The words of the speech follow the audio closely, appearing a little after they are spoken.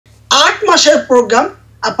মাসের প্রোগ্রাম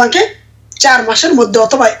আপনাকে 4 মাসের মধ্যে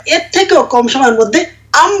অথবা এর থেকেও কম সময়ের মধ্যে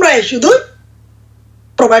আমরা শুধু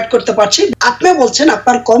প্রোভাইড করতে পারছি। আপনি বলছেন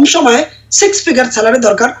আপনার কম সময়ে 6 ফিগার স্যালারি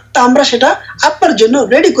দরকার, তা আমরা সেটা আপনার জন্য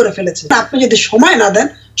রেডি করে ফেলেছি। আপনি যদি সময় না দেন,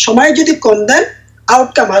 সময় যদি কম দেন,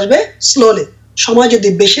 আউটকাম আসবে স্লোলি, সময় যদি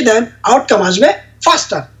বেশি দেন আউটকাম আসবে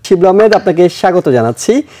ফাস্টার। শিবলু আহমেদ, আপনাকে স্বাগত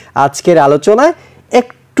জানাচ্ছি আজকের আলোচনায়।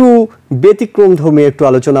 একটু ব্যতিক্রমধর্মী একটু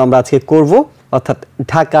আলোচনা আমরা আজকে করব, অর্থাৎ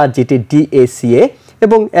ঢাকা যেটি ডিএসিএ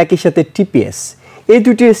এবং একই সাথে টিপিএস, এই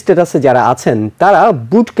দুটি স্ট্যাটাসে যারা আছেন তারা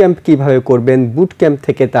বুট ক্যাম্প কীভাবে করবেন, বুট ক্যাম্প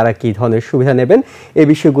থেকে তারা কী ধরনের সুবিধা নেবেন, এই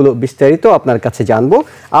বিষয়গুলো বিস্তারিত আপনার কাছে জানবো।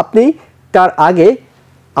 আপনি তার আগে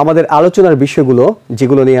আমাদের আলোচনার বিষয়গুলো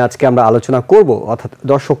যেগুলো নিয়ে আজকে আমরা আলোচনা করব, অর্থাৎ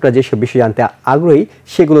দর্শকরা যেসব বিষয় জানতে আগ্রহী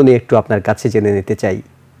সেগুলো নিয়ে একটু আপনার কাছে জেনে নিতে চাই।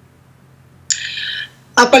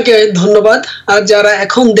 আপনাকে ধন্যবাদ। আর যারা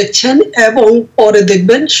এখন দেখছেন এবং পরে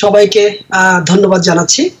দেখবেন সবাইকে ধন্যবাদ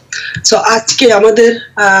জানাচ্ছি। সো আজকে আমাদের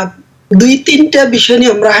 2-3টা বিষয়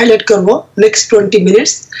নিয়ে আমরা হাইলাইট করব নেক্সট 20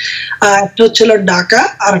 মিনিটস। একটা হচ্ছে ঢাকা,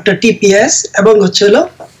 আর একটা টিপিএস, এবং হচ্ছে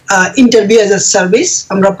ইন্টারভিউ অ্যাজ এ সার্ভিস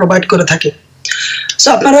আমরা প্রোভাইড করে থাকি। সো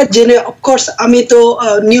আপনারা জেনে, অফকোর্স আমি তো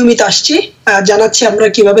নিয়মিত আসছি, জানাচ্ছি আমরা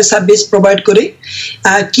কিভাবে সার্ভিস প্রোভাইড করি,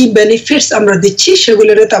 কি বেনিফিটস আমরা দিচ্ছি,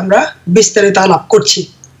 সেগুলো নিয়ে আমরা বিস্তারিত আলাপ করছি।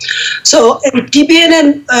 সো টিপিএন এর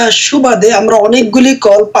সুবাদে আমরা অনেকগুলি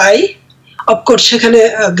কল পাই। অফকোর্স সেখানে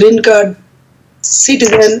গ্রিন কার্ড,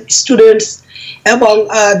 সিটিজেন, স্টুডেন্টস এবং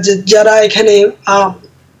যারা এখানে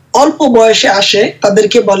অল্প বয়সে আসে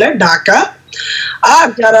তাদেরকে বলে ঢাকা। আর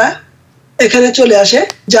যারা এখানে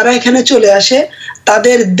চলে আসে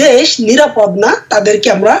তাদের দেশ নিরাপদ না, তাদেরকে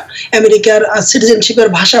আমরা আমেরিকার সিটিজেনশিপের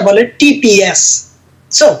ভাষা বলে টিপিএস।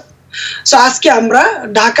 সো আজকে আমরা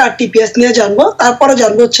ঢাকা টিপিএস নিয়ে জানবো। তারপরে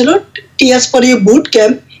জানবো হচ্ছিল T S for you boot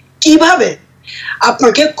camp, কিভাবে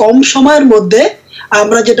আপনাকে কম সময়ের মধ্যে,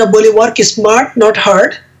 আমরা যেটা বলি ওয়ার্ক স্মার্ট নট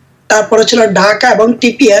হার্ড। তারপরে ছিল ঢাকা এবং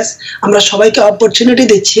টিপিএস, আমরা সবাইকে অপরচুনিটি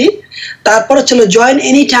দিচ্ছি। তারপরে ছিল জয়েন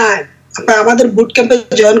এনি টাইম, আপনার আমাদের বুট ক্যাম্পে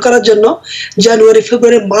জয়েন করার জন্য জানুয়ারি,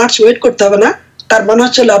 ফেব্রুয়ারি, মার্চ ওয়েট করতে হবে না। তার মানে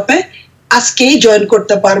হচ্ছিল আপনি আজকেই জয়েন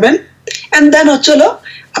করতে পারবেন। এন্ড দেন হচ্ছিল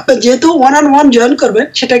আপনি যেহেতু 1-on-1 জয়েন করবেন,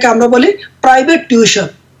 সেটাকে আমরা বলি প্রাইভেট টিউশন।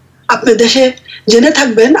 আপনি দেশে জেনে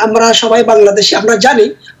থাকবেন, আমরা সবাই বাংলাদেশি, আমরা জানি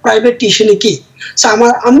প্রাইভেট টিউশনি কি।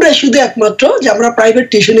 আমরা শুধু একমাত্র যে আমরা প্রাইভেট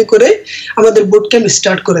টিউশনি করে আমাদের বুট ক্যাম্প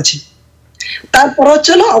স্টার্ট করেছি। তারপর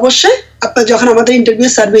হচ্ছিল অবশ্যই আপনি যখন আমাদের ইন্টারভিউ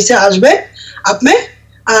সার্ভিসে আসবে, আপনি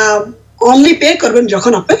অনলি পে করবেন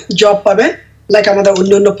যখন আপনি জব পাবেন, লাইক আমাদের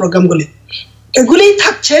অন্যান্য প্রোগ্রামগুলি। এগুলিই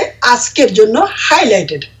থাকছে আজকের জন্য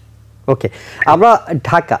হাইলাইটেড। ওকে, আমরা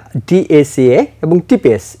ঢাকা ডিএসিএ এবং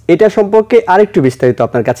টিপিএস এটা সম্পর্কে আরেকটু বিস্তারিত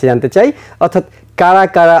আপনার কাছে জানতে চাই, অর্থাৎ কারা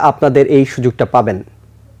কারা আপনাদের এই সুযোগটা পাবেন।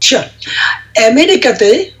 শিওর। আমেরিকাতে,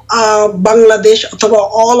 বাংলাদেশ অথবা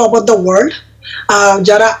অল ওভার দ্য ওয়ার্ল্ড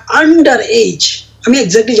যারা আন্ডার এজ, আমি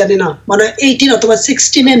এক্স্যাক্টলি জানি না, মানে 18 অথবা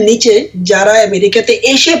 16 এর নিচে যারা আমেরিকাতে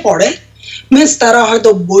এসে পড়ে, মিনস তারা হয়তো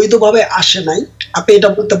বৈধভাবে আসে নাই, আপনি এটা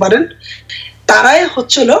বলতে পারেন, তারাই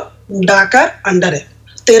হচ্ছিল ঢাকার আন্ডারে।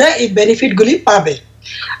 এরা এই বেনিফিট গুলি পাবে।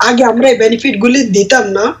 আগে আমরা এই বেনিফিট গুলি দিতাম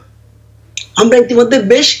না। আমরা ইতিমধ্যে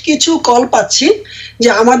বেশ কিছু কল পাচ্ছি যে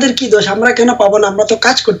আমাদের কি দোষ, আমরা কেন পাবো না, আমরা তো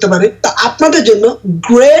কাজ করতে পারি। তা আপনাদের জন্য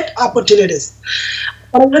গ্রেট অপরচুনিটিস।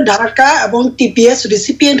 ঢাকা এবং টিপিএস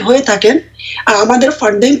রিসিপিয়েন্ট হয়ে থাকেন, আর আমাদের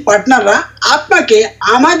ফান্ডিং পার্টনাররা আপনাকে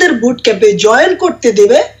আমাদের বুট ক্যাম্পে জয়েন করতে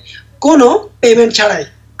দেবে কোনো পেমেন্ট ছাড়াই।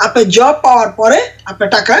 আপনি জব পাওয়ার পরে আপনি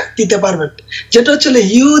টাকা দিতে পারবেন, যেটা হচ্ছে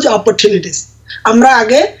হিউজ অপরচুনিটিস। আমরা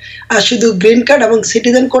আগে শুধু গ্রিন কার্ড এবং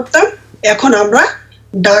সিটিজেন করতাম, এখন আমরা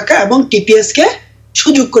ঢাকা এবং টিপিএস কে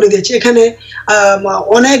সুযোগ করে দিয়েছি। এখানে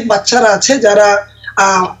অনেক বাচ্চারা আছে যারা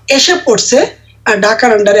এসে পড়ছে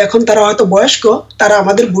ঢাকার আন্ডারে, এখন তারা হয়তো বয়স্ক, তারা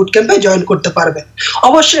আমাদের বুট ক্যাম্পে জয়েন করতে পারবে।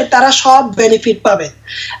 অবশ্যই তারা সব বেনিফিট পাবে,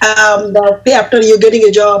 pay after you getting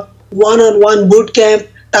a job, 1-on-1 boot camp,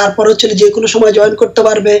 তারপর হচ্ছে যে কোনো সময় জয়েন করতে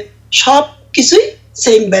পারবে, সব কিছুই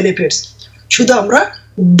সেম বেনিফিটস। শুধু আমরা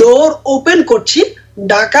ডোর ওপেন করছি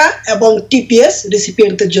ঢাকা এবং টিপিএস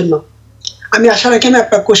রিসিপিয়েন্টদের জন্য। আমি আশা রাখি আমি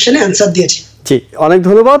আপনার কোশ্চেনে অ্যান্সার দিয়েছি। জি, অনেক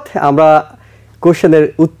ধন্যবাদ। আমরা কোশ্চেনের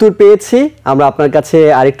উত্তর পেয়েছি। আমরা আপনার কাছে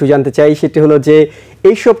আরেকটু জানতে চাই, সেটি হলো যে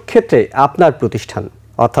এইসব ক্ষেত্রে আপনার প্রতিষ্ঠান,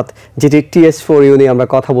 অর্থাৎ যেটি টিএস ফর ইউ নিয়ে আমরা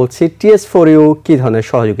কথা বলছি, টিএস ফর ইউ কি ধরনের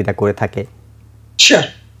সহযোগিতা করে থাকে? শিওর।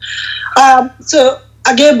 সো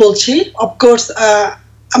আগে বলছি, অফকোর্স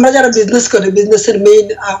আমরা যারা বিজনেস করি, বিজনেসের মেইন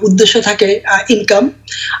উদ্দেশ্য থাকে ইনকাম।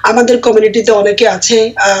 আমাদের কমিউনিটিতে অনেকে আছে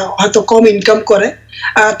হয়তো কম ইনকাম করে,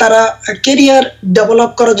 তারা ক্যারিয়ার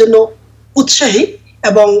ডেভেলপ করার জন্য উৎসাহী,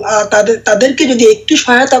 এবং তাদেরকে যদি একটু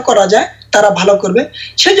সহায়তা করা যায় তারা ভালো করবে।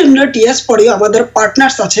 সেজন্য টিএস পড়েও আমাদের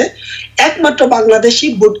পার্টনার্স আছে, একমাত্র বাংলাদেশি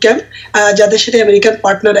বুট ক্যাম্প যাদের সাথে আমেরিকান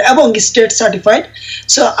পার্টনার এবং স্টেট সার্টিফাইড।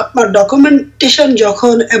 সো আপনার ডকুমেন্টেশন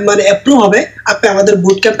যখন মানে অ্যাপ্রুভ হবে, আপনি আমাদের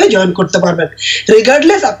বুট ক্যাম্পে জয়েন করতে পারবেন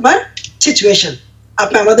রিগার্ডলেস আপনার সিচুয়েশন।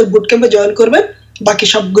 আপনি আমাদের বুট ক্যাম্পে জয়েন করবেন, বাকি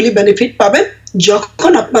সবগুলি বেনিফিট পাবেন।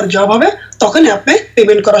 যখন আপনার জব হবে তখনই আপনি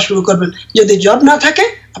পেমেন্ট করা শুরু করবেন। যদি জব না থাকে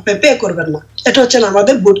আপনি পে করবেন না। এটা হচ্ছে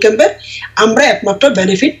আমাদের বুট ক্যাম্পের আমরা একমাত্র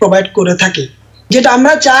বেনিফিট প্রোভাইড করে থাকি। যেটা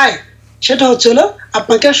আমরা চাই সেটা হচ্ছে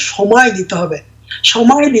আপনাকে সময় দিতে হবে,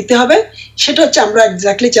 সময় দিতে হবে। সেটা হচ্ছে আমরা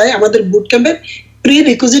এক্স্যাক্টলি চাই আমাদের বুট ক্যাম্পের প্রি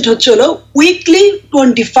রিকুইজিট হচ্ছে উইকলি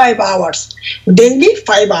 25 আওয়ার্স, ডেইলি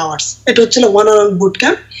 5 আওয়ার্স। এটা হচ্ছে one on one boot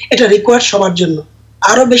camp. এটা রিকোয়ার্ড সবার জন্য।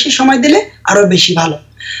 আরো বেশি সময় দিলে আরো বেশি ভালো।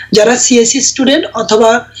 যারা সিএসসি স্টুডেন্ট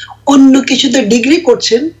অথবা অন্য কিছুতে ডিগ্রি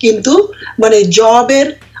করছেন কিন্তু মানে জবের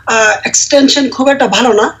এক্সটেনশন খুব একটা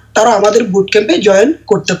ভালো না, তারা আমাদের বুট ক্যাম্পে জয়েন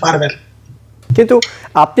করতে পারবেন। কিন্তু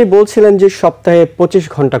আপনি বলছিলেন যে সপ্তাহে 25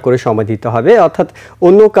 ঘন্টা করে সময় দিতে হবে, অর্থাৎ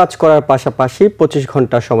অন্য কাজ করার পাশাপাশি 25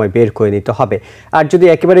 ঘন্টা সময় বের করে নিতে হবে। আর যদি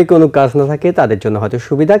একেবারেই কোনো কাজ না থাকে তাদের জন্য হয়তো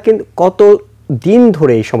সুবিধা। কিন্তু কত দিন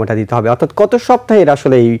ধরে এই সময়টা দিতে হবে, অর্থাৎ কত সপ্তাহের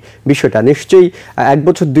আসলে এই বিষয়টা? নিশ্চয়ই 1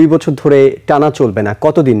 বছর 2 বছর ধরে টানা চলবে না,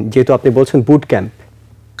 কতদিন, যেহেতু আপনি বলছেন বুট ক্যাম্প?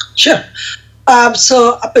 শিওর। সো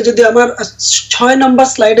আপনি যদি আমার 6 নম্বর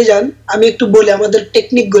স্লাইডে যান, আমি একটু বলি আমাদের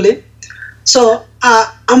টেকনিকগুলি। সো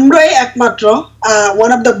আমরাই একমাত্র one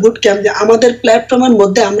of the boot camp যে আমাদের প্ল্যাটফর্মের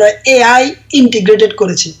মধ্যে আমরা এআই ইন্টিগ্রেটেড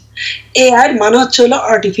করেছি। এআই মানে হচ্ছে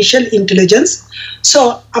আর্টিফিশিয়াল ইন্টেলিজেন্স। সো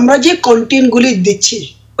আমরা যে কন্টেন্টগুলি দিচ্ছি,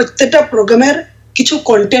 প্রত্যেকটা প্রোগ্রামের কিছু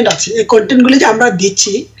কন্টেন্ট আছে, এই কন্টেন্টগুলি যে আমরা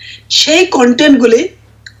দিচ্ছি সেই কন্টেন্টগুলি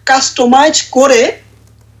কাস্টমাইজ করে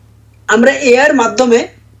আমরা এআইয়ের মাধ্যমে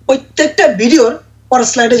প্রত্যেকটা ভিডিওর, পরের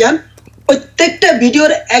স্লাইডে যান, প্রত্যেকটা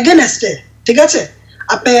ভিডিওর এগেনস্টে, ঠিক আছে,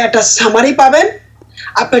 আপনি একটা সামারি পাবেন,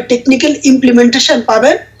 আপনি টেকনিক্যাল ইমপ্লিমেন্টেশন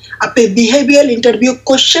পাবেন, আপনি বিহেভিয়ারাল ইন্টারভিউ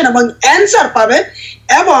কোশ্চেন এবং অ্যান্সার পাবেন,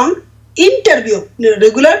 এবং ইন্টারভিউ,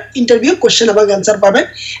 রেগুলার ইন্টারভিউ কোশ্চেন এবং অ্যান্সার পাবেন।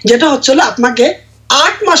 যেটা হচ্ছে আপনাকে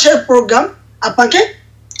 8 মাসের প্রোগ্রাম আপনাকে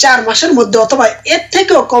 4 মাসের মধ্যে অথবা এর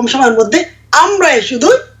থেকেও কম সময়ের মধ্যে আমরাই শুধু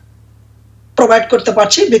প্রোভাইড করতে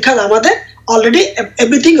পারছি। বিকজ আমাদের already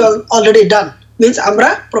everything already done, means আমরা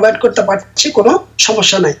প্রোভাইড করতে পারছি, কোনো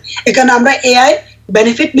সমস্যা নাই। এখানে আমরা এআই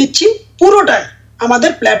বেনিফিট নিচ্ছি পুরোটাই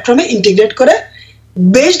আমাদের প্ল্যাটফর্মে ইন্টিগ্রেট করে,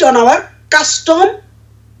 based on our custom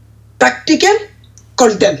practical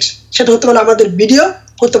content. সেটা হতে পারে আমাদের ভিডিও,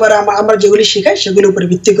 হতে পারে আমরা যেগুলি শেখাই সেগুলির উপরে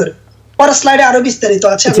ভিত্তি করে। পরের স্লাইডে আরো বিস্তারিত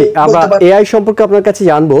আছে, আমরা এআই সম্পর্কে আপনার কাছে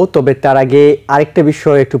জানবো। তবে তার আগে আরেকটা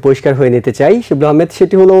বিষয় একটু পরিষ্কার হয়ে নিতে চাই শিবুল আহমেদ।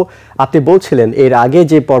 সেটি হলো, আপনি বলছিলেন এর আগে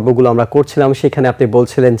যে পর্বগুলো আমরা করছিলাম সেখানে আপনি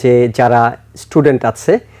বলছিলেন যে যারা স্টুডেন্ট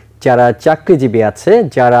আছে, যারা চাকরিজীবী আছে,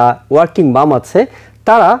 যারা ওয়ার্কিং মাম আছে,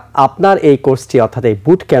 তারা আপনার এই কোর্সটি অর্থাৎ এই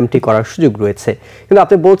বুট ক্যাম্পটি করার সুযোগ রয়েছে। কিন্তু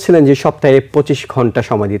আপনি বলছিলেন যে সপ্তাহে 25 ঘন্টা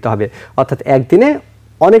সময় দিতে হবে, অর্থাৎ একদিনে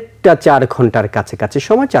অনেকটা 4 ঘন্টার কাছাকাছি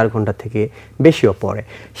সময়, 4 ঘন্টা থেকে বেশিও পড়ে।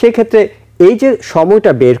 সেই ক্ষেত্রে এই যে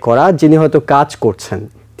সময়টা বের করা, যিনি হয়তো কাজ করছেন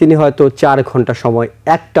তিনি হয়তো 4 ঘন্টা সময়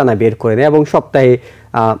একটানা বের করে নেয় এবং সপ্তাহে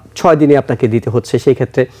 6 দিনে আপনাকে দিতে হচ্ছে। সেই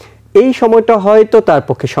ক্ষেত্রে এই সময়টা হয়তো তার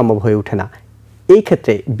পক্ষে সম্ভব হয়ে ওঠে না। এই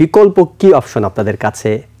ক্ষেত্রে বিকল্প কি অপশন আপনাদের কাছে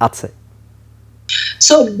আছে?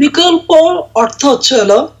 সো বিকল্প অর্থ হচ্ছে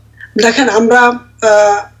দেখেন,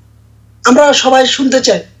 আমরা সবাই শুনতে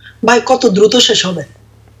চাই ভাই কত দ্রুত শেষ হবে,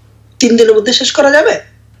 3 দিনের মধ্যে শেষ করা যাবে,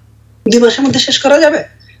 2 মাসের মধ্যে শেষ করা যাবে।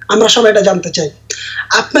 আমরা সবাই এটা জানতে চাই।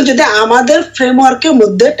 আপনি যদি আমাদের ফ্রেমওয়ার্কের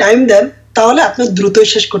মধ্যে টাইম দেন তাহলে আপনি দ্রুতই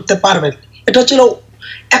শেষ করতে পারবেন। এটা হচ্ছে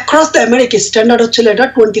অ্যাক্রস দ্য আমেরিকা স্ট্যান্ডার্ড হচ্ছে এটা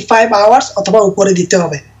 25 আওয়ার্স অথবা উপরে দিতে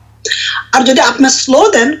হবে। আর যদি আপনি স্লো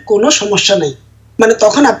দেন কোনো সমস্যা নেই, মানে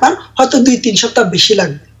তখন আপনার হয়তো 2-3 সপ্তাহ বেশি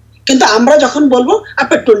লাগবে। কিন্তু আমরা যখন বলবো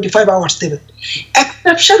আপনি 25 আওয়ার্স দেবেন।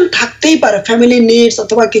 এক্সেপশন থাকতেই পারে, ফ্যামিলি নিডস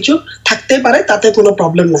অথবা কিছু থাকতেই পারে, তাতে কোনো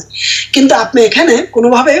প্রবলেম নাই। কিন্তু আপনি এখানে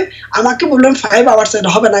কোনোভাবে আমাকে বললেন 5 আওয়ার্স,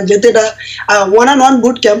 এটা হবে না। যেহেতু এটা one on one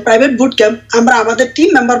boot camp, private boot camp, আমরা আমাদের টিম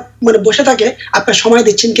মেম্বার মানে বসে থাকে আপনি সময়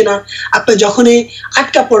দিচ্ছেন কিনা, আপনি যখনই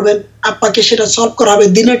আটকা পড়বেন আপনাকে সেটা সলভ করা হবে,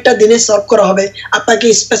 দিনেরটা দিনে সলভ করা হবে, আপনাকে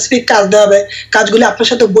স্পেসিফিক কাজ দেওয়া হবে, কাজগুলি আপনার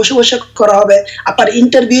সাথে বসে বসে করা হবে, আপনার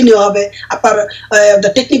ইন্টারভিউ নেওয়া হবে, আপনার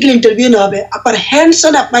টেকনিক্যাল ইন্টারভিউ নেওয়া হবে, আপনার হ্যান্ডস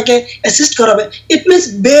অন আপনাকে অ্যাসিস্ট করা হবে। It means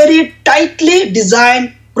very tightly design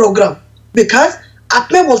programme. Because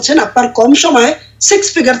আপনি বলছেন আপনার কম সময়ে 6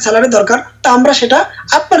 ফিগার স্যালারি দরকার, তা আমরা সেটা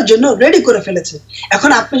আপনার জন্য রেডি করে ফেলেছি। এখন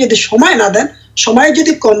আপনি যদি সময় না দেন, সময়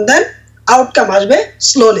যদি কম দেন আউটকাম আসবে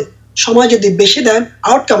স্লোলি, সময় যদি বেশি দেন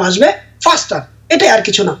আউটকাম আসবে ফাস্টার। এটাই আর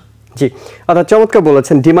কিছু না। জি, অর্থাৎ চমৎকার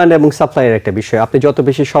বলেছেন। ডিমান্ড এবং সাপ্লাইয়ের একটা বিষয়। আপনি যত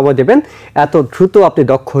বেশি সময় দেবেন এত দ্রুত আপনি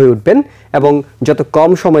দক্ষ হয়ে উঠবেন, এবং যত কম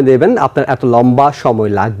সময় দেবেন আপনার এত লম্বা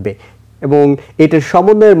সময় লাগবে। এবং এটার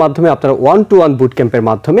সমন্বয়ের মাধ্যমে আপনারা 1-to-1 বুট ক্যাম্পের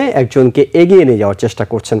মাধ্যমে একজনকে এগিয়ে নিয়ে যাওয়ার চেষ্টা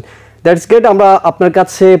করছেন। That's great. আমরা আপনার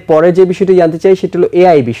কাছে পরে যে বিষয়টি জানতে চাই সেটা হলো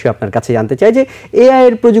এআই বিষয়ে আপনার কাছে জানতে চাই যে এআই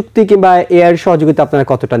এর প্রযুক্তি কিংবা এআই এর সহযোগিতা আপনারা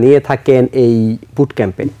কতটা নিয়ে থাকেন এই বুট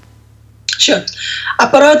ক্যাম্পে। শিওর,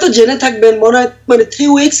 আপনারা হয়তো জেনে থাকবেন মানে 3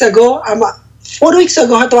 উইকস ago 4 উইকস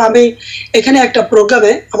ago হয়তো আমি এখানে একটা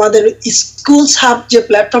প্রোগ্রামে আমাদের স্কুল হাব যে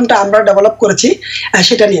প্ল্যাটফর্মটা আমরা ডেভেলপ করেছি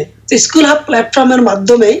সেটা নিয়ে স্কুল হাব প্ল্যাটফর্মের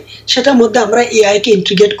মাধ্যমে সেটার মধ্যে আমরা এআই কে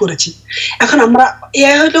ইন্টিগ্রেট করেছি। এখন আমরা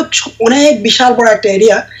এআই হলো অনেক বিশাল বড় একটা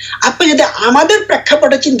এরিয়া। আপনি যদি আমাদের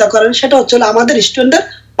প্রেক্ষাপটে চিন্তা করেন সেটা হচ্ছে আমাদের স্টুডেন্টদের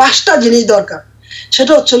 5টা জিনিস দরকার।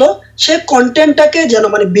 সেটা হচ্ছে সে কন্টেন্টটাকে যেন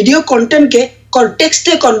মানে ভিডিও কন্টেন্টকে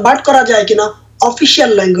টেক্সটে কনভার্ট করা যায় কিনা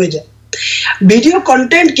অফিসিয়াল ল্যাঙ্গুয়েজে, ভিডিও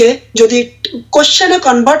কন্টেন্টকে যদি কোশ্চেনে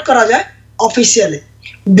কনভার্ট করা যায় অফিসিয়ালি,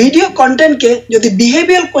 ভিডিও কন্টেন্টকে যদি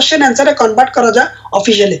বিহেভিয়ার কোশ্চেন অ্যান্সারে কনভার্ট করা যায়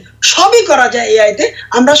অফিসিয়ালি, সবই করা যায় এআইতে।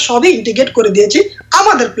 আমরা সবই ইন্টিগ্রেট করে দিয়েছি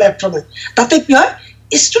আমাদের প্ল্যাটফর্মে। তাতে কি হয়,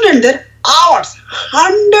 স্টুডেন্টদের hours,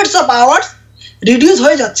 hundreds of hours reduce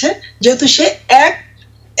হয়ে যাচ্ছে, যেহেতু সে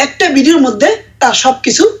একটা ভিডিওর মধ্যে তার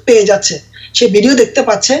সবকিছু পেয়ে যাচ্ছে। সে ভিডিও দেখতে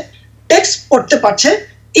পাচ্ছে, টেক্সট পড়তে পারছে,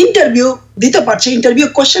 ইন্টারভিউ দিতে পারছে, ইন্টারভিউ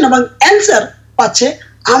কোশ্চেন এবং অ্যান্সার পাচ্ছে,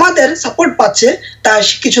 আমাদের সাপোর্ট পাচ্ছে, তাই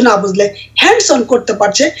কিছু না বুঝলে হ্যান্ডস অন করতে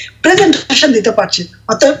পারছে, প্রেজেন্টেশন দিতে পারছে।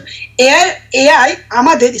 অর্থাৎ এআই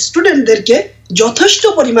আমাদের স্টুডেন্টদেরকে যথেষ্ট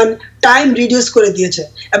পরিমাণ টাইম রিডিউস করে দিয়েছে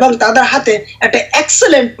এবং তাদের হাতে একটা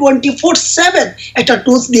এক্সেলেন্ট 24/7 একটা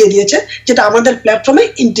টুলস দিয়ে দিয়েছে, যেটা আমাদের প্ল্যাটফর্মে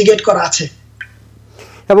ইন্টিগ্রেট করা আছে।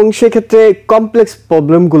 এবং সেক্ষেত্রে কমপ্লেক্স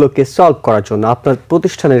প্রবলেমগুলোকে সলভ করার জন্য আপনার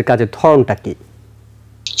প্রতিষ্ঠানের কাজের ধরনটা কি?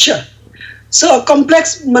 শিওর। সো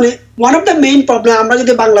কমপ্লেক্স মানে one of the main problem, আমরা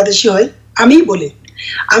যদি বাংলাদেশি হই, আমি বলি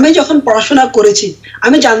আমি যখন পড়াশোনা করেছি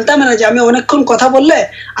আমি জানতাম না যে আমি অনেকক্ষণ কথা বললে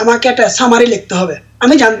আমাকে একটা সামারি লিখতে হবে।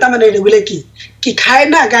 আমি জানতাম না এগুলো কি খায়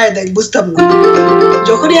না গায়ে দেয়, বুঝতাম না।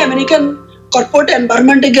 যখনই আমেরিকান কর্পোরেট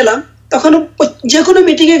এনভায়রনমেন্টে গেলাম তখন যে কোনো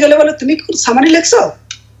মিটিংয়ে গেলে বলে তুমি সামারি লিখছো,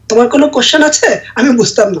 তোমার কোনো কোশ্চেন আছে, আমি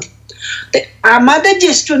বুঝতাম না। আমাদের যে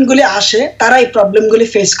স্টুডেন্টগুলি আসে তারা এই প্রবলেমগুলি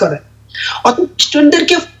ফেস করে। অর্থাৎ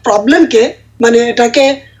স্টুডেন্টদেরকে প্রবলেমকে মানে এটাকে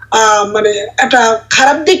মানে একটা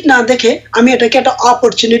খারাপ দিক না দেখে আমি এটাকে একটা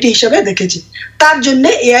অপরচুনিটি হিসেবে দেখেছি। তার জন্য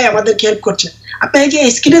এআই আমাদেরকে হেল্প করছে। আপনি এই যে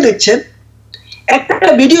স্ক্রিনে দেখছেন একটা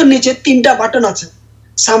ভিডিওর নিচে 3টা বাটন আছে,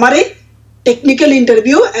 summary, technical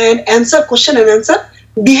interview and answer, question and answer,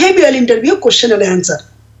 behavioural interview, question and answer.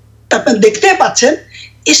 আপনি দেখতে পাচ্ছেন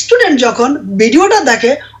স্টুডেন্ট যখন ভিডিওটা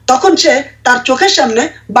দেখে তখন সে তার চোখের সামনে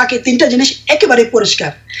বাকি 3টা জিনিস একেবারে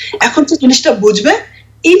পরিষ্কার। এখন সে জিনিসটা বুঝবে,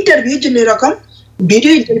 ইন্টারভিউর জন্য এরকম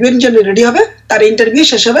ভিডিও ইন্টারভিউর জন্য রেডি হবে, তার ইন্টারভিউ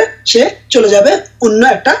শেষ হবে, সে চলে যাবে অন্য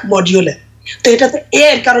একটা মডিউলে। তো এটাতে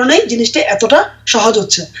এর কারণেই জিনিসটা এতটা সহজ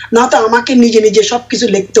হচ্ছে, না তো আমাকে নিজে নিজে সবকিছু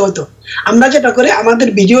লিখতে হতো। আমরা যেটা করি আমাদের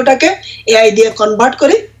ভিডিওটাকে এআই দিয়ে কনভার্ট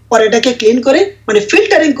করি, পরে এটাকে ক্লিন করে মানে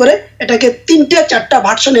ফিল্টারিং করে এটাকে 3-4টা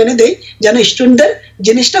ভার্সন এনে দেই যেন স্টুডেন্টদের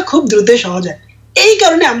জিনিসটা খুব দ্রুত সহজ হয়। এই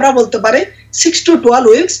কারণে আমরা বলতে পারি 6 to 12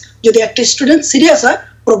 উইকস যদি একটা স্টুডেন্ট সিরিয়াস হয়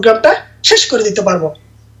প্রোগ্রামটা শেষ করে দিতে পারবো।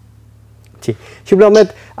 জি শিবলু আহমেদ,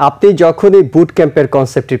 আপনি যখনই বুট ক্যাম্পের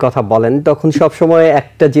কনসেপ্টের কথা বলেন তখন সবসময়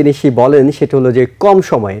একটা জিনিসই বলেন, সেটা হলো যে কম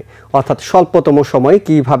সময়ে অর্থাৎ স্বল্পতম সময়ে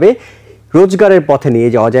কিভাবে রোজগারের পথে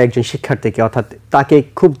নিয়ে যাওয়া যায় একজন শিক্ষার্থীকে, অর্থাৎ তাকে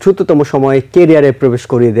খুব দ্রুততম সময়ে কেরিয়ারে প্রবেশ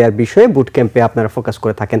করিয়ে দেওয়ার বিষয়ে বুট ক্যাম্পে আপনারা ফোকাস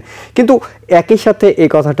করে থাকেন। কিন্তু একই সাথে এই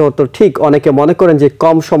কথাটা তো ঠিক, অনেকে মনে করেন যে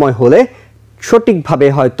কম সময় হলে সঠিকভাবে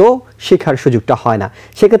হয়তো শেখার সুযোগটা হয় না।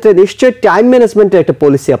 সেক্ষেত্রে নিশ্চয়ই টাইম ম্যানেজমেন্টের একটা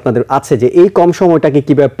পলিসি আপনাদের আছে যে এই কম সময়টাকে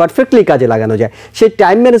কিভাবে পারফেক্টলি কাজে লাগানো যায়, সেই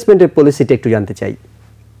টাইম ম্যানেজমেন্টের পলিসিটা একটু জানতে চাই।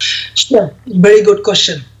 Very good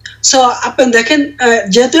question. সো আপনি দেখেন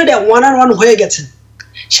যেহেতু এটা 1-on-1 হয়ে গেছে,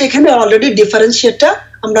 সেখানে অলরেডি ডিফারেন্সিয়েটটা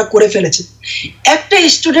আমরা করে ফেলেছি। একটা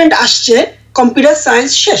স্টুডেন্ট আসছে কম্পিউটার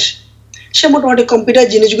সায়েন্স শেষ, সে মোটামুটি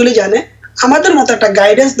কম্পিউটার জিনিসগুলি জানে, আমাদের মতো একটা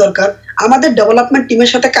গাইডেন্স দরকার, আমাদের ডেভেলপমেন্ট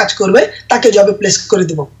টিমের সাথে কাজ করবে, তাকে জবে প্লেস করে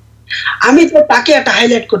দিব। আমি তো তাকে একটা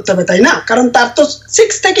হাইলাইট করতে হবে, তাই না? কারণ তার তো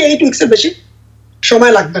 6 থেকে 8 উইকসের বেশি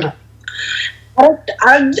সময় লাগবে না।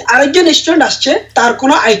 আরেকজন স্টুডেন্ট আসছে, তার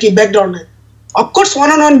কোনো আইটি ব্যাকগ্রাউন্ড নেই, অফকোর্স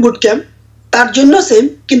 1-on-1 বুট ক্যাম্প তার জন্য সেম,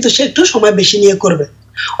 কিন্তু সে একটু সময় বেশি নিয়ে করবে।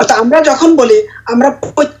 অর্থাৎ আমরা যখন বলি আমরা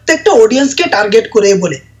প্রত্যেকটা অডিয়েন্সকে টার্গেট করে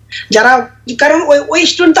বলি, যারা, কারণ ওই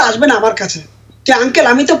স্টুডেন্ট তো আসবে না আমার কাছে যে আঙ্কেল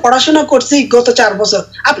আমি তো পড়াশোনা করছি গত 4 বছর,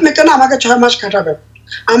 আপনি কেন আমাকে 6 মাস খাটাবেন,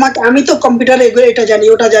 আমি তো কম্পিউটারে এটা জানি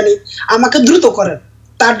ওটা জানি, আমাকে দ্রুত করেন।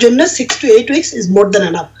 তার জন্য 6 to 8 weeks is more than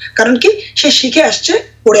enough. কারণ কি, সে শিখে আসছে,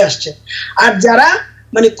 পড়ে আসছে। আর যারা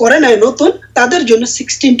মানে করে নাই নতুন, তাদের জন্য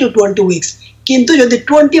 16 to 20 উইকস। কিন্তু যদি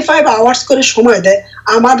 25 আওয়ার্স করে সময় দেয়,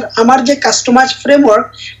 আমার যে কাস্টমাইজ ফ্রেমওয়ার্ক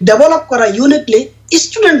ডেভেলপ করা ইউনিকলি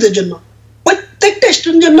স্টুডেন্টদের জন্য, প্রত্যেকটা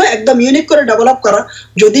স্টুডেন্টের জন্য একদম ইউনিক করে ডেভেলপ করা।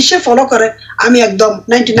 যদি সে ফলো করে, আমি একদম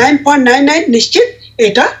 99.99 নিশ্চিত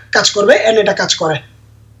এটা কাজ করবে, এন্ড এটা কাজ করে।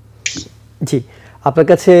 জি, আপনার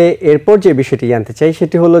কাছে এরপর যে বিষয়টি জানতে চাই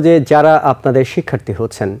সেটি হলো যে যারা আপনাদের শিক্ষার্থী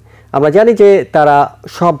হচ্ছেন, আমরা জানি যে তারা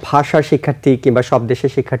সব ভাষার শিক্ষার্থী কিংবা সব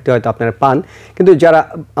দেশের শিক্ষার্থী হয়তো আপনারা পান, কিন্তু যারা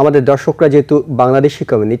আমাদের দর্শকরা যেহেতু বাংলাদেশি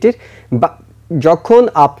কমিউনিটির, যখন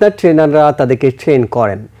আপনার ট্রেনাররা তাদেরকে ট্রেন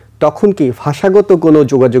করেন তখন কি ভাষাগত কোনো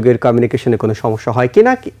যোগাযোগের কমিউনিকেশনে কোনো সমস্যা হয়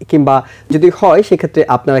কিনা, কিংবা যদি হয় সেক্ষেত্রে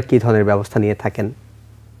আপনারা কি ধরনের ব্যবস্থা নিয়ে থাকেন?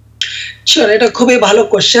 শিওর, এটা খুবই ভালো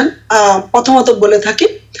কোশ্চেন। প্রথমত বলে থাকি,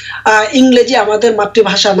 ইংরেজি আমাদের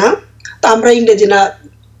মাতৃভাষা না, তো আমরা ইংরেজি না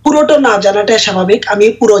পুরোটা না জানাটাই স্বাভাবিক, আমি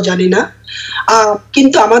পুরো জানি না।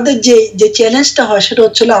 কিন্তু আমাদের যে চ্যালেঞ্জটা হয় সেটা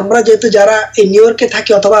হচ্ছিল, আমরা যেহেতু যারা এই নিউ ইয়র্কে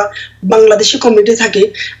থাকি অথবা বাংলাদেশি কমিউনিটি থাকি,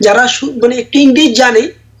 যারা মানে একটু ইংরেজি জানে,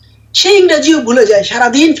 সেই ইংরেজিও ভুলে যায়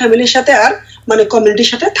সারাদিন ফ্যামিলির সাথে আর মানে কমিউনিটির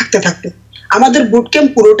সাথে থাকতে থাকতে। আমাদের বুট ক্যাম্প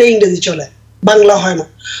পুরোটাই ইংরেজি চলে, বাংলা হয় না।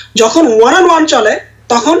 যখন 1-on-1 চলে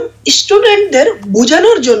তখন স্টুডেন্টদের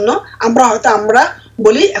বোঝানোর জন্য আমরা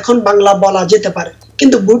বলি এখন বাংলা বলা যেতে পারে,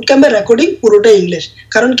 কিন্তু বুট ক্যাম্পের রেকর্ডিং পুরোটাই ইংলিশ।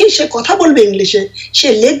 কারণ কি, সে কথা বলবে ইংলিশে, সে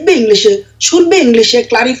লিখবে ইংলিশে, শুনবে ইংলিশে,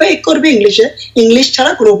 ক্লারিফাই করবে ইংলিশে, ইংলিশ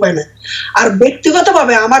ছাড়া কোনো উপায় নাই। আর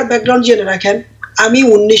ব্যক্তিগতভাবে আমার ব্যাকগ্রাউন্ড জেনে রাখেন, আমি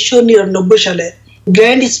 1999 সালে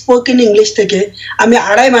গ্র্যান্ড স্পোকেন ইংলিশ থেকে আমি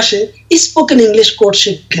 2.5 মাসে স্পোকেন ইংলিশ কোর্স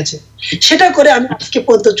শিখেছি। সেটা করে আমি আজকে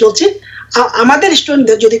পর্যন্ত চলছি। আমাদের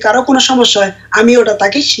স্টুডেন্টদের যদি কারো কোনো সমস্যা হয়, আমি ওটা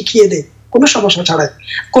তাকে শিখিয়ে দেই, কোনো সমস্যা ছাড়াই,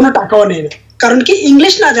 কোনো টাকাও নেই না। কারণ কি,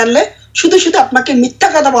 ইংলিশ না জানলে শুধু শুধু আপনাকে মিথ্যা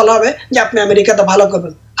কথা বলা হবে যে আপনি আমেরিকাতে ভালো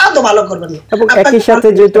করবেন, আদৌ ভালো করবেন না। এবং একই সাথে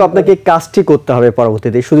যেহেতু আপনাকে কাজটি করতে হবে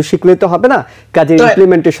পরবর্তীতে, শুধু শিখলে তো হবে না, কাজের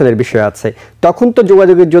ইমপ্লিমেন্টেশনের বিষয় আছে, তখন তো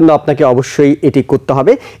যোগাযোগের জন্য আপনাকে অবশ্যই এটি করতে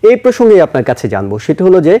হবে। এই প্রসঙ্গে আপনার কাছে জানবো, সেটা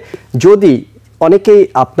হলো যে যদি অনেকেই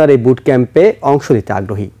আপনার এই বুট ক্যাম্পে অংশ নিতে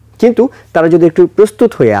আগ্রহী, কিন্তু তারা যদি একটু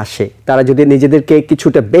প্রস্তুত হয়ে আসে, তারা যদি নিজেদেরকে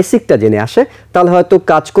কিছুটা বেসিকটা জেনে আসে, তাহলে হয়তো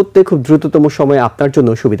কাজ করতে খুব দ্রুততম সময়ে আপনার জন্য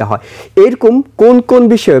সুবিধা হয়। এরকম কোন কোন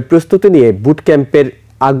বিষয়ে প্রস্তুতি নিয়ে বুট ক্যাম্পের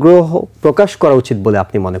আগ্রহ প্রকাশ করা উচিত বলে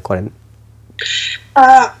আপনি মনে করেন?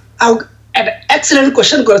 এক্সেলেন্ট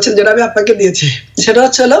কোশ্চেন করেছেন, যেটা আমি আপনাকে দিয়েছি। সেটা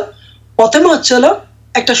হচ্ছে প্রথমে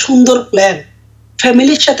একটা সুন্দর প্ল্যান,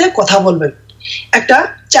 ফ্যামিলির সাথে কথা বলবেন, একটা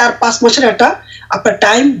 4-5 মাসের একটা আপনার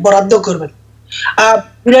টাইম বরাদ্দ করবেন।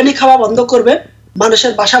 বিরিয়ানি খাওয়া বন্ধ করবেন,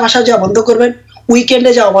 মানুষের বাসা যাওয়া বন্ধ করবেন,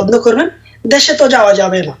 উইকেন্ডে যাওয়া বন্ধ করবেন, দেশে তো যাওয়া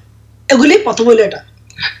যাবে না। এগুলি প্রথম হলো এটা।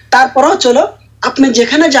 তারপরেও আপনি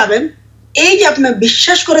যেখানে যাবেন, এই যে আপনি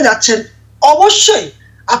বিশ্বাস করে যাচ্ছেন, অবশ্যই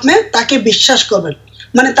আপনি তাকে বিশ্বাস করবেন,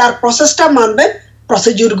 মানে তার প্রসেসটা মানবেন,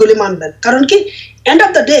 প্রসিডিউর গুলি মানবেন। কারণ কি, end of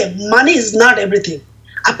the day money is not everything.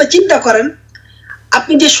 আপনি চিন্তা করেন,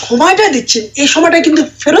 আপনি যে সময়টা দিচ্ছেন, এই সময়টা কিন্তু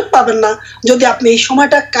ফেরত পাবেন না যদি আপনি এই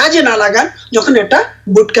সময়টা কাজে না লাগান যখন এটা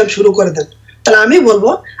বুট ক্যাম্প শুরু করে দেন। তাহলে আমি বলবো,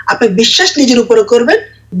 আপনি বিশ্বাস নিজের উপরে করবেন,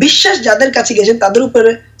 বিশ্বাস যাদের কাছে গেছেন তাদের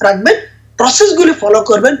উপরে রাখবেন, প্রসেসগুলি ফলো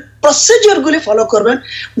করবেন, প্রসিডিউরগুলি ফলো করবেন,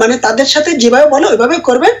 মানে তাদের সাথে যেভাবে বলো ওইভাবে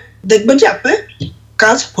করবেন, দেখবেন যে আপনার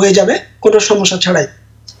কাজ হয়ে যাবে কোনো সমস্যা ছাড়াই।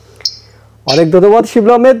 অনেক ধন্যবাদ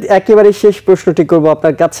শিবলু আহমেদ। একেবারে শেষ প্রশ্নটি করব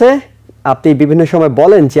আপনার কাছে। আপনি বিভিন্ন সময়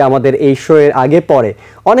বলেন যে আমাদের এই শো এর আগে পরে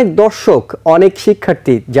অনেক দর্শক, অনেক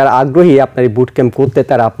শিক্ষার্থী যারা আগ্রহী আপনার এই বুট ক্যাম্প করতে,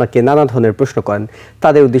 তারা আপনাকে নানা ধরনের প্রশ্ন করেন,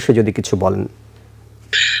 তাদের উদ্দেশ্যে যদি কিছু বলেন।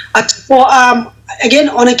 আচ্ছা, এগেন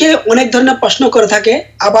অনেকে অনেক ধরনের প্রশ্ন করে থাকে।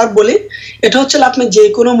 আবার বলি, এটা হচ্ছে আপনি যে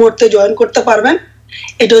কোনো মুহূর্তে জয়েন করতে পারবেন।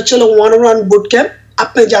 এটা হচ্ছে 1-on-1 বুট ক্যাম্প।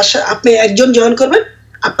 আপনি একজন জয়েন করবেন,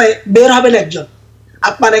 আপনি বের হবেন একজন।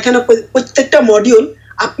 আপনার এখানে প্রত্যেকটা মডিউল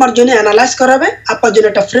আপনার জন্য অ্যানালাইজ করা হবে, আপনার জন্য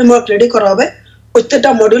একটা ফ্রেমওয়ার্ক রেডি করা হবে। প্রত্যেকটা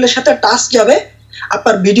মডিউলের সাথে টাস্ক যাবে,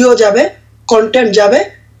 আপনার ভিডিও যাবে, কন্টেন্ট যাবে,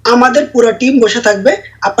 আমাদের পুরো টিম বসে থাকবে,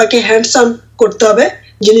 আপনাকে হ্যান্ডস অন করতে হবে,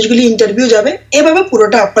 জিনিসগুলি ইন্টারভিউ যাবে, এভাবে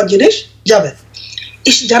পুরোটা আপনার জিনিস যাবে।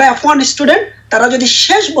 যারা F1 স্টুডেন্ট, তারা যদি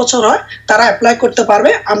শেষ বছর হয় তারা অ্যাপ্লাই করতে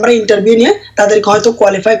পারবে, আমরা ইন্টারভিউ নিয়ে তাদেরকে হয়তো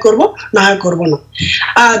কোয়ালিফাই করব, না হয় করবো না।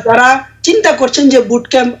 যারা চিন্তা করছেন যে বুট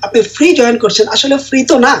ক্যাম্প আপনি ফ্রি জয়েন করছেন, আসলে ফ্রি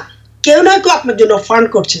তো না, কেউ না কেউ আপনার জন্য ফান্ড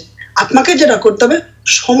করছে। আপনাকে যেটা করতে হবে,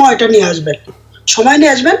 সময়টা নিয়ে আসবেন, সময়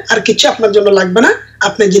নিয়ে আসবেন, আর কিছু আপনার জন্য লাগবে না,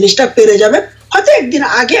 আপনি জিনিসটা পেরে যাবেন, হয়তো একদিন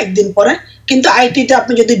আগে একদিন পরে। কিন্তু আইটিতে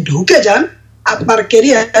আপনি যদি ঢুকে যান, আপনার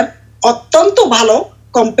ক্যারিয়ার অত্যন্ত ভালো,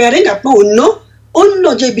 কম্পেয়ারিং আপনার অন্য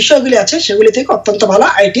যে বিষয়গুলি আছে সেগুলি থেকে অত্যন্ত ভালো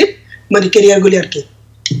আইটির মানে ক্যারিয়ারগুলি আর কি।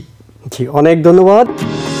 জি, অনেক ধন্যবাদ।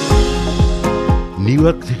 নিউ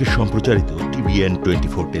ইয়র্ক থেকে সম্প্রচারিত TVN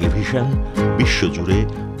 24 টেলিভিশন বিশ্বজুড়ে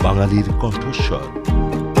বাঙালির কণ্ঠস্বর।